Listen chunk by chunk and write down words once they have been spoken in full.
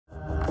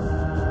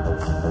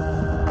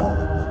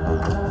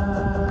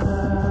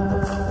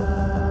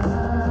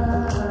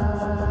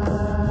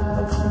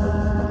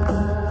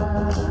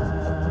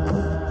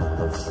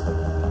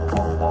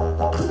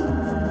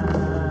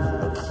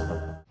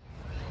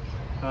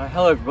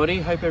Hello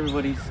everybody, hope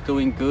everybody's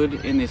doing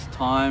good in this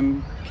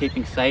time,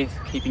 keeping safe,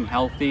 keeping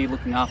healthy,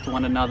 looking after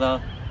one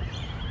another.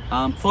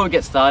 Before we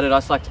get started, I'd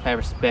just like to pay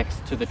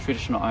respects to the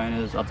traditional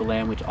owners of the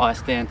land which I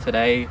stand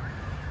today.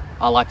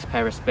 I like to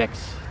pay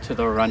respects to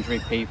the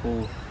Wurundjeri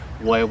people,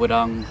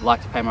 Woiwurrung. I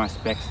like to pay my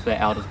respects to their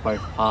elders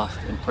both past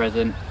and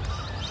present.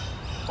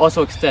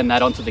 Also extend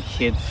that onto the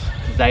kids,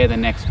 because they are the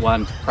next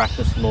one to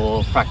practice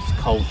law, practice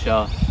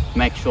culture,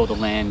 make sure the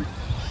land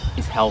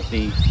is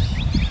healthy.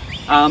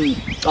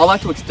 I'd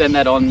like to extend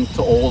that on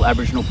to all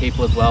Aboriginal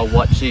people as well,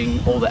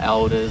 watching, all the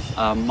elders.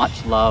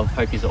 Much love,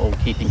 hope you're all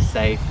keeping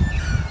safe.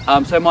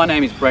 So my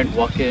name is Brent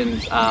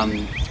Watkins,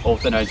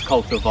 also known as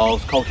Culture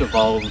Evolves. Culture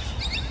Evolves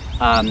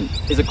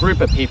is a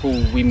group of people.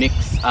 We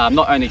mix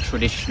not only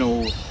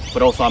traditional,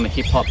 but also I'm a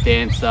hip hop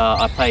dancer.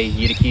 I play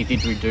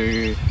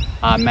Didgeridoo,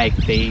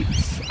 make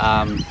beats,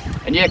 and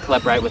yeah,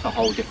 collaborate with a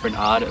whole different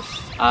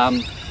artists.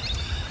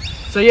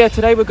 So yeah,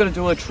 today we're going to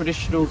do a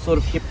traditional sort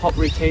of hip hop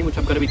routine, which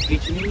I'm going to be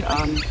teaching you.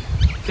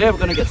 So yeah, we're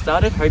going to get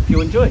started. Hope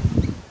you enjoy.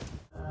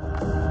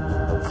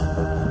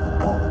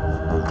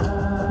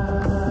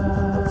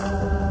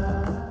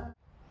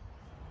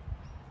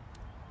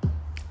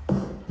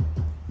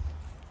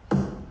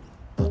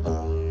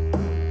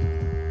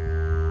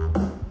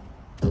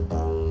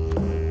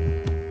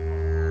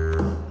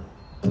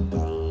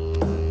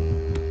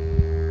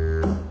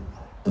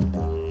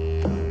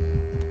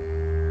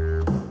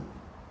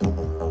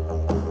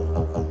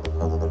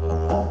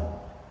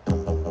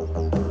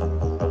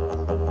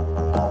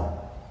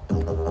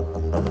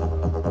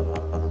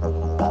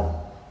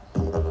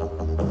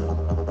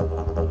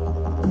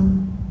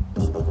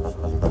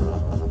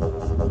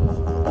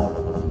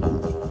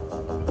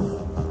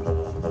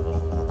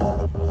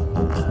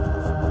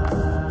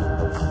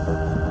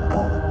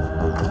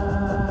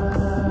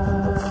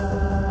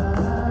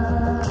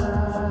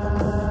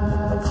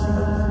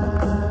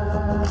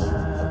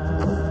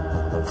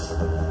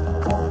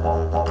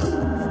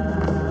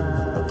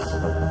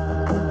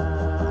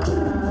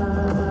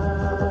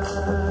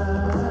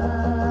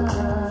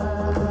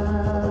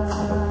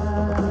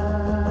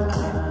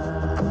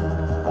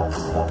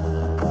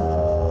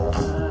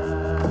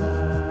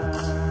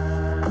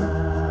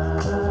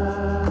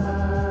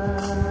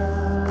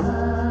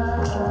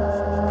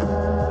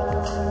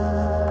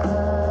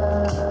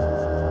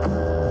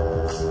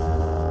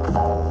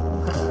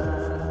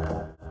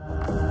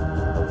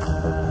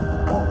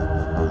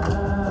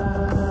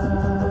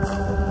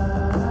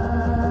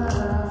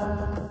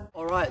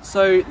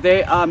 So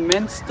there are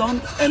men's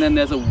stomps and then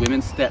there's a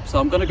women's step. So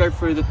I'm going to go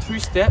through the two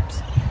steps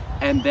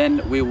and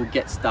then we will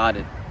get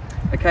started.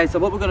 Okay, so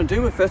what we're going to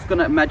do, we're first going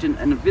to imagine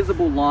an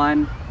invisible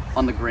line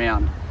on the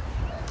ground.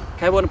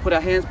 Okay, we want to put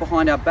our hands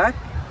behind our back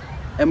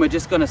and we're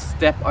just going to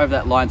step over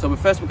that line. So we're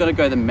going to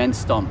go the men's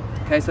stomp.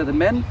 Okay, so the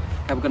men,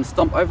 okay, we're going to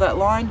stomp over that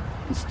line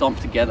and stomp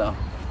together.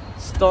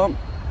 Stomp,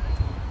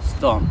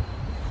 stomp,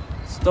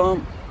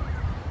 stomp,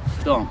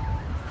 stomp,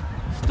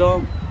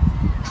 stomp,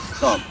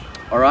 stomp.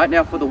 All right,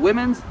 now for the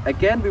women's,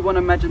 again, we want to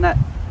imagine that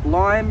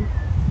line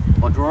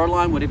or draw a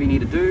line, whatever you need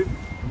to do.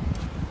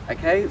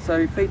 Okay,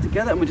 so feet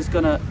together and we're just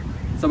gonna,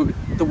 so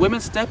the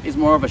women's step is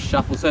more of a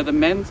shuffle. So the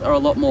men's are a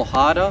lot more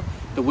harder,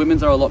 the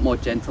women's are a lot more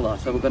gentler.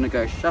 So we're gonna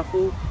go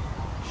shuffle,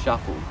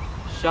 shuffle,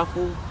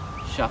 shuffle,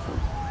 shuffle,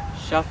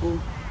 shuffle,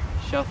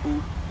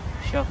 shuffle,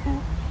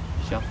 shuffle,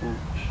 shuffle,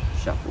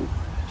 shuffle,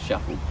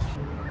 shuffle.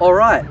 All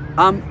right,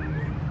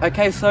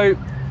 okay, so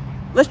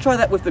let's try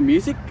that with the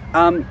music.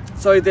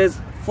 So there's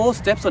 4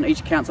 steps on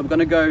each count. So I'm going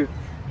to go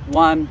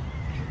 1,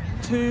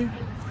 2,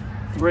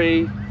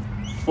 3,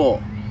 4.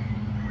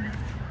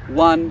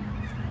 1,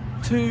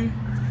 2,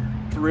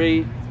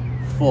 3,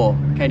 4.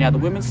 Okay, now the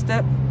women's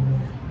step.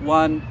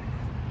 1,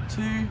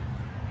 2,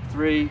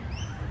 3,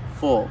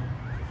 4.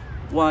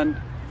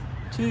 1,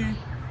 2,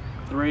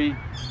 3,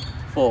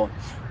 4.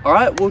 All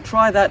right, we'll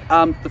try that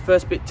the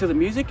first bit to the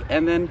music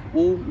and then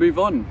we'll move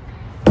on.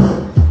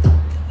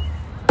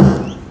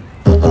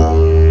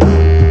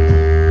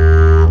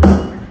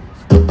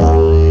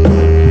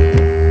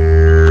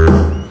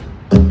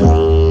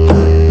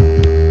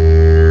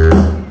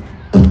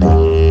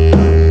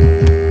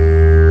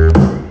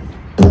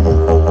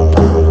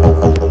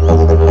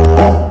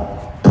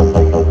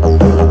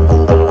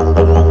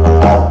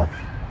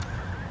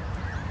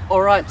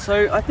 Alright,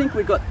 so I think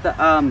we got the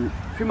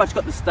pretty much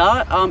got the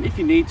start. If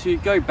you need to,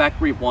 go back,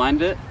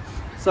 rewind it.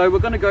 So we're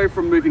going to go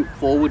from moving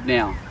forward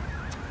now.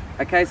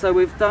 Okay, so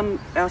we've done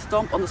our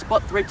stomp on the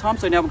spot 3 times,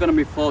 so now we're going to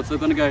move forward. So we're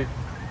going to go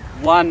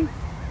 1,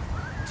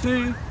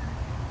 2,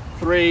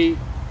 3,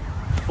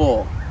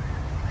 4.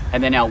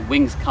 And then our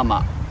wings come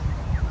up.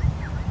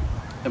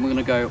 Then we're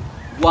going to go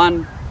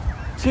 1,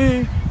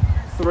 2,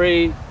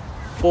 3,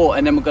 4.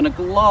 And then we're going to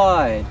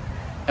glide.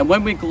 And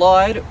when we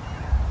glide,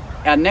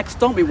 our next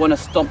stomp, we want to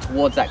stomp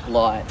towards that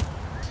glide.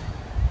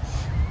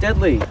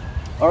 Deadly.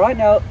 All right,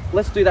 now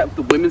let's do that with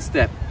the women's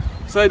step.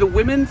 So the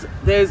women's,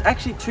 there's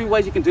actually 2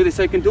 ways you can do this.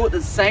 So you can do it at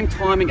the same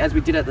timing as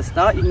we did at the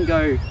start. You can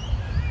go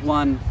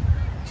 1,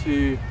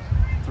 2,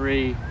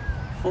 3,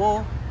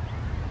 4.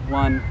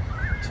 1,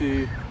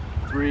 2,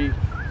 3,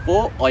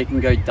 4, or you can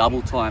go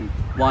double time,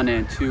 1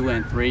 and 2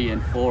 and 3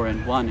 and 4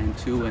 and 1 and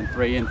 2 and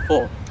 3 and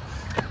 4.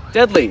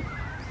 Deadly.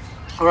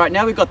 All right,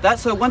 now we've got that.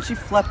 So once you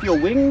flap your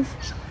wings,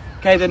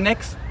 okay,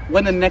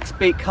 when the next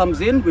beat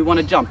comes in, we want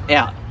to jump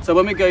out. So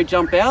when we go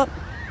jump out,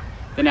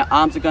 then our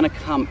arms are going to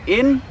come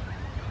in,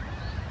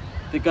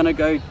 they're going to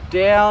go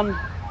down,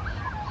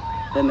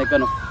 then they're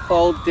going to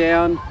fold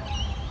down,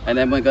 and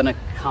then we're going to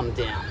come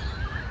down.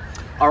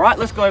 All right,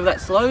 let's go over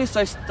that slowly.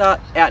 So start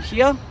out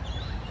here.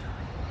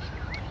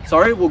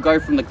 Sorry, we'll go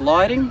from the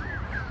gliding.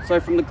 So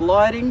from the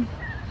gliding,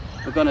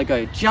 we're going to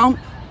go jump,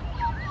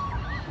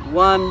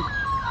 1,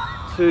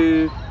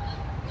 2,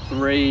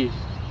 3,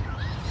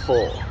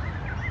 4.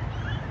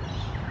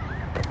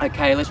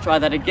 Okay, let's try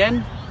that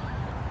again.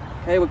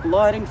 Okay, we're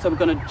gliding, so we're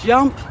going to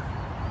jump,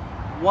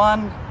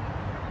 1,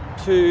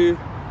 2,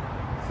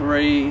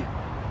 3,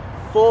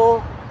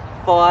 4,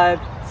 5,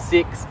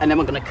 6, and then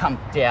we're going to come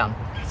down.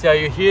 So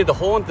you hear the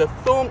horn, the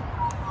thump,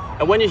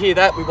 and when you hear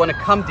that, we want to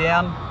come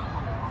down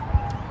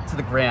to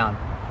the ground.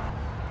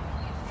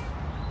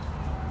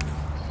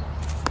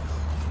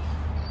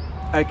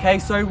 Okay,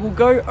 so we'll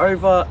go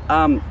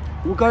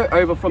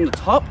over from the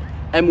top,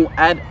 and we'll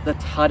add the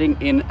tutting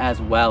in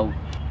as well.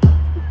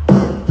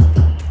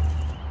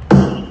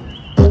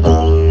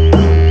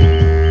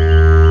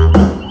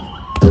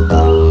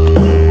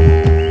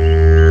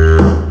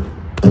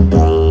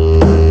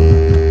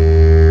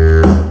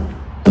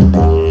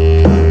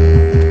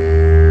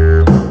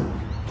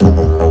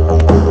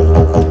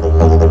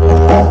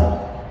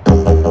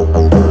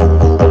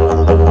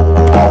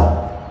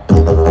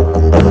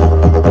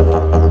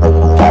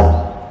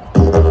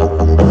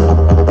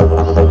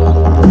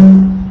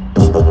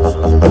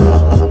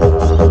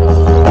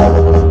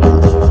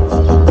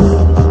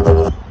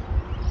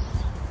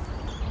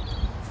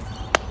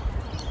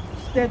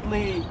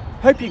 Deadly.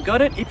 Hope you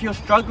got it. If you're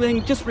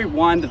struggling, just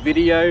rewind the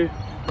video,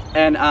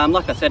 and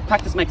like I said,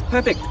 practice makes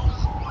perfect.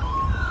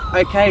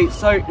 Okay,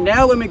 so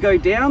now when we go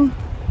down,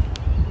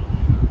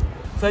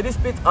 so this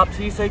bit's up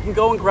to you, so you can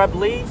go and grab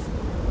leaves.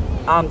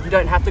 You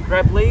don't have to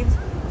grab leaves.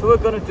 So what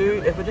we're going to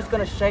do is we're just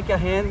going to shake our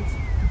hands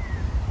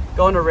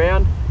going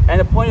around, and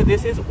the point of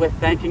this is we're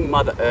thanking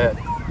Mother Earth.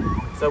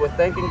 So we're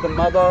thanking the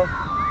mother,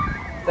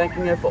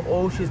 thanking her for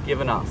all she's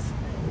given us.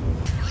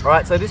 All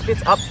right, so this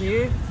bit's up to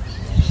you.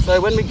 So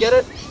when we get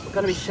it, we're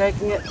going to be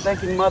shaking it,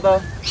 thanking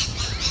Mother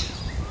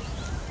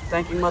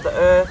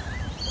Earth.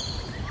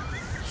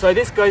 So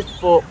this goes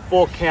for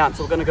 4 counts.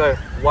 So we're going to go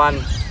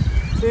 1,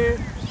 2,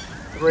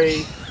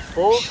 3,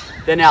 4.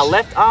 Then our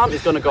left arm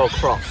is going to go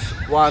across.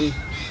 1,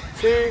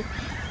 2,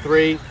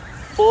 3,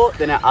 4.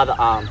 Then our other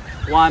arm.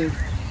 1,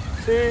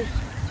 2,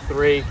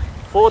 3,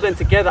 4. Then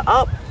together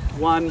up.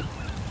 1,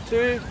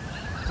 2,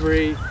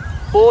 3,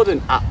 4.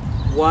 Then up.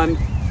 1,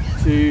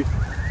 2,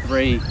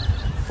 3,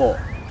 4.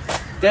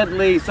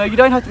 Deadly. So you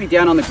don't have to be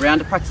down on the ground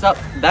to practice up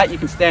that. You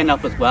can stand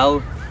up as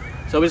well.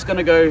 So we're just going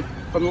to go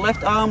from the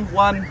left arm.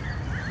 1,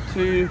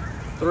 2,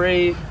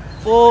 3,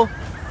 4.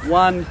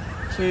 1,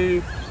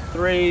 2,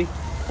 3,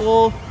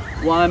 4.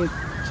 1,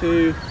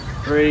 2,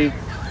 3,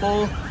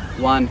 4.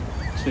 1,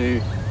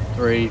 2,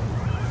 3,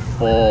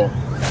 4.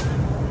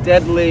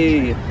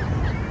 Deadly.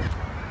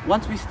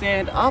 Once we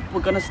stand up,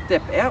 we're going to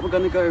step out. We're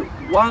going to go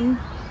 1,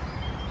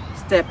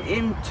 step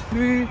in,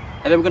 2,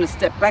 and then we're going to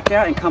step back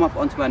out and come up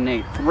onto our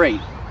knee. 3.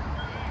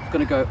 It's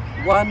going to go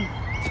 1,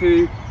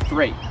 2,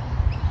 3.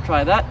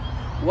 Try that.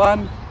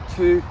 1,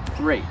 2,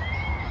 3.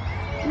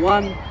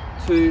 1,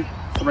 2,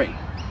 3.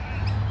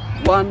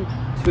 1,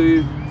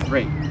 2,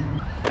 3.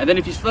 And then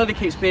if you slowly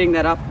keep speeding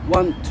that up,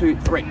 1, 2,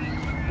 3.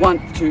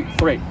 1, 2,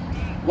 3.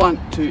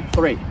 1, 2,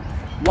 3.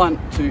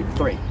 1, 2,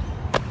 3.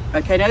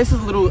 Okay, now this is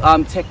a little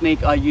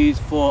technique I use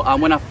for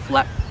when I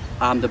flap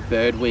the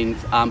bird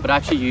wings, but I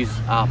actually use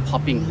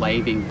popping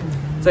waving.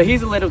 So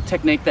here's a little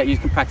technique that you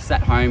can practice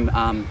at home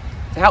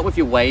to help with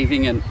your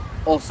waving, and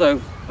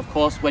also, of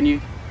course, when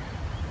you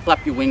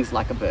flap your wings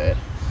like a bird.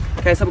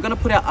 Okay, so we're going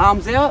to put our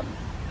arms out.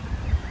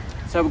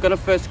 So we're going to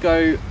first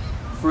go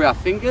through our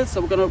fingers.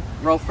 So we're going to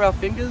roll through our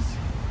fingers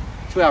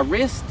to our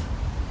wrist,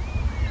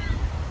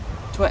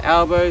 to our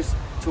elbows,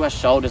 to our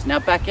shoulders. Now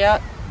back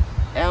out,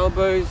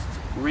 elbows,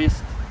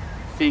 wrist,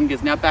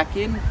 fingers. Now back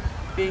in,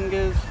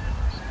 fingers,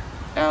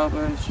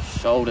 elbows,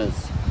 shoulders.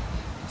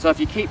 So if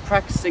you keep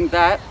practicing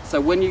that, so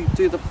when you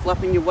do the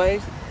flapping your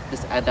waves,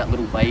 just add that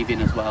little wave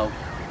in as well.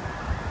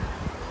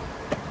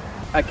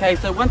 Okay,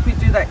 so once we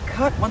do that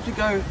cut, once we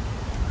go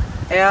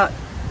out,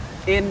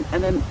 in,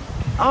 and then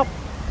up,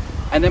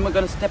 and then we're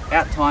going to step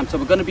out time. So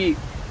we're going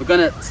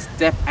to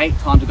step 8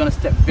 times. We're going to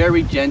step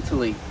very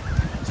gently.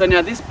 So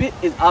now this bit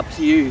is up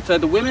to you. So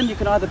the women, you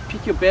can either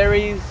pick your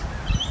berries,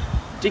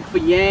 dig for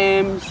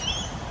yams,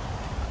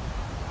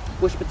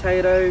 bush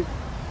potato.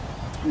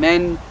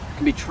 Men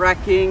can be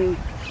tracking,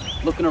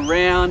 looking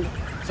around.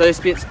 So this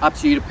bit's up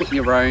to you to put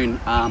your own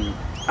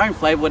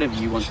flavour, whatever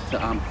you want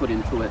to put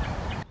into it.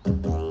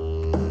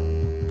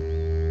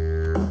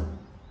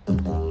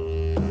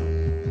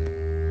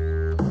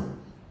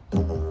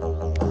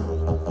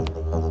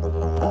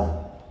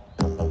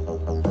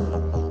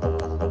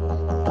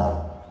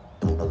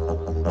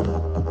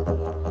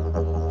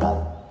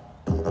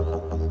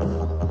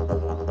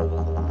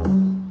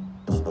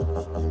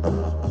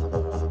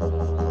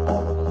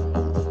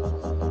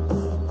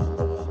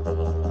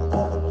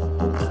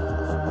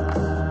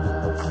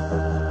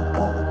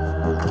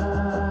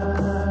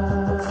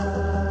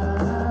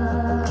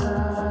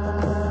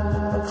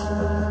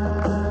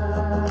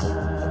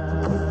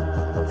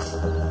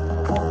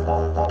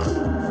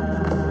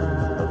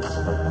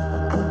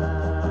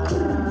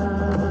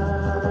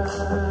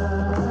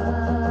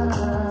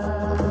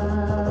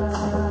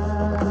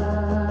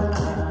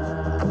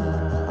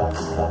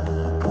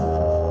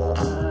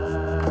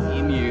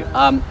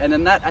 And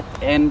then that at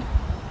the end,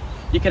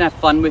 you can have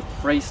fun with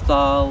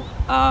freestyle,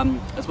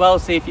 as well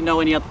as see if you know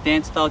any other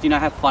dance styles,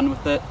 have fun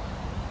with it.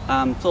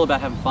 It's all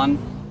about having fun.